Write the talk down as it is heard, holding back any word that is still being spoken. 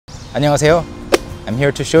안녕하세요. I'm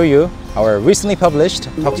here to show you our recently published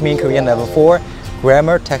Talk to Me in Korean Level 4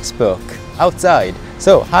 grammar textbook outside.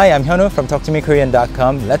 So, hi, I'm Hyunwoo from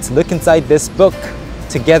talktomekorean.com. Let's look inside this book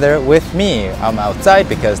together with me. I'm outside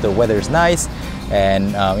because the weather is nice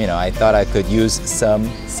and I thought I could use some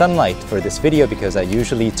sunlight for this video because I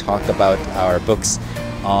usually talk about our books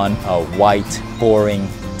on a white, boring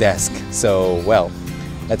desk. So, well,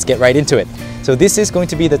 let's get right into it. So this is going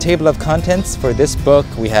to be the table of contents for this book.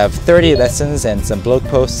 We have 30 lessons and some blog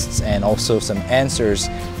posts and also some answers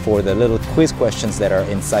for the little quiz questions that are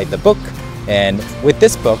inside the book. And with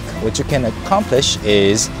this book, what you can accomplish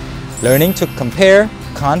is learning to compare,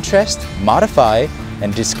 contrast, modify,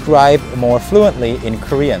 and describe more fluently in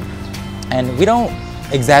Korean. And we don't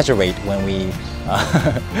exaggerate when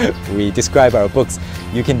we describe our books.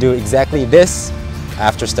 You can do exactly this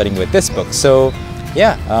after studying with this book. So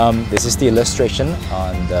yeah, this is the illustration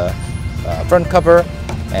on the front cover,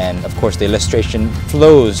 and of course the illustration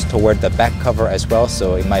flows toward the back cover as well,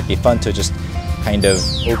 so it might be fun to just kind of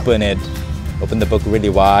open the book really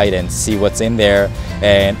wide and see what's in there.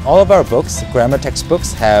 And all of our books, grammar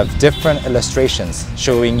textbooks, have different illustrations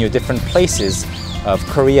showing you different places of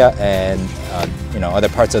Korea and other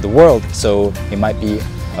parts of the world, so it might be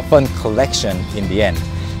a fun collection in the end.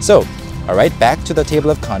 So alright, back to the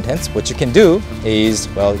table of contents. What you can do is,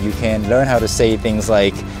 well, you can learn how to say things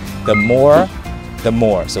like the more.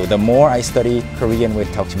 So the more I study Korean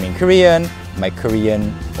with Talk to Me in Korean, my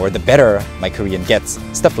Korean, or the better my Korean gets,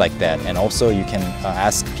 stuff like that. And also you can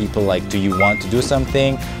ask people like, do you want to do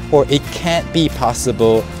something? Or it can't be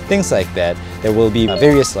possible, things like that. There will be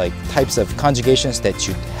various types of conjugations that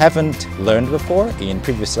you haven't learned before in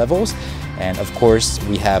previous levels. And of course,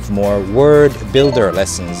 we have more word builder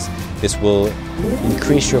lessons. This will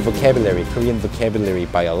increase your vocabulary, Korean vocabulary,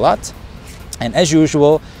 by a lot. And as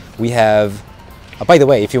usual, we have, by the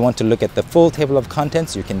way, if you want to look at the full table of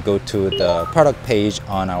contents, you can go to the product page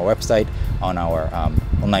on our website, on our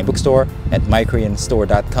online bookstore at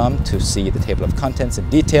mykoreanstore.com to see the table of contents in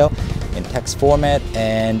detail in text format.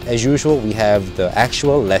 And as usual, we have the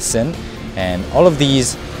actual lesson, and all of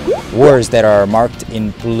these words that are marked in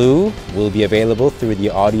blue will be available through the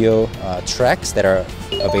audio tracks that are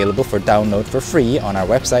available for download for free on our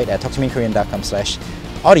website at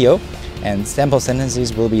talktomekorean.com/audio. And sample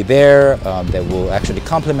sentences will be there that will actually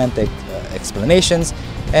complement the explanations.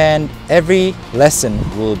 And every lesson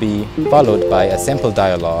will be followed by a sample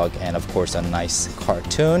dialogue and of course a nice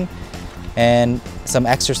cartoon and some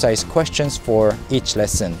exercise questions for each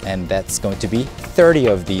lesson, and that's going to be 30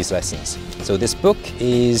 of these lessons. So this book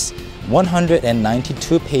is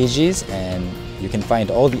 192 pages, and you can find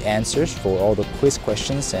all the answers for all the quiz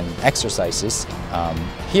questions and exercises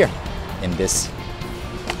here in this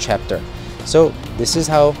chapter. So this is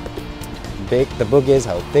how big the book is,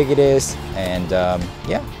 how thick it is, and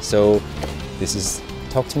yeah, so this is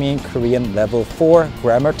Talk to Me in Korean Level 4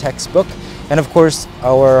 grammar textbook. And of course,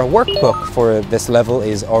 our workbook for this level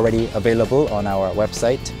is already available on our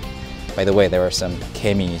website. By the way, there are some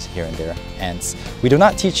kemis here and there, ants. We do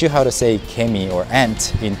not teach you how to say kemi or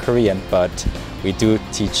ant in Korean, but we do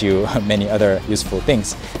teach you many other useful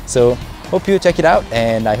things. So hope you check it out,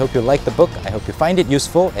 and I hope you like the book. I hope you find it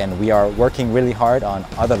useful, and we are working really hard on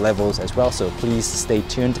other levels as well, so please stay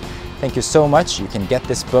tuned. Thank you so much. You can get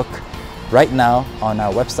this book right now on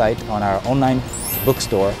our website, on our online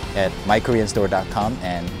bookstore at mykoreanstore.com,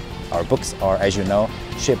 and our books are, as you know,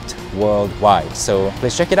 shipped worldwide. So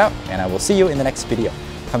please check it out, and I will see you in the next video.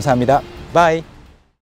 감사합니다. Bye!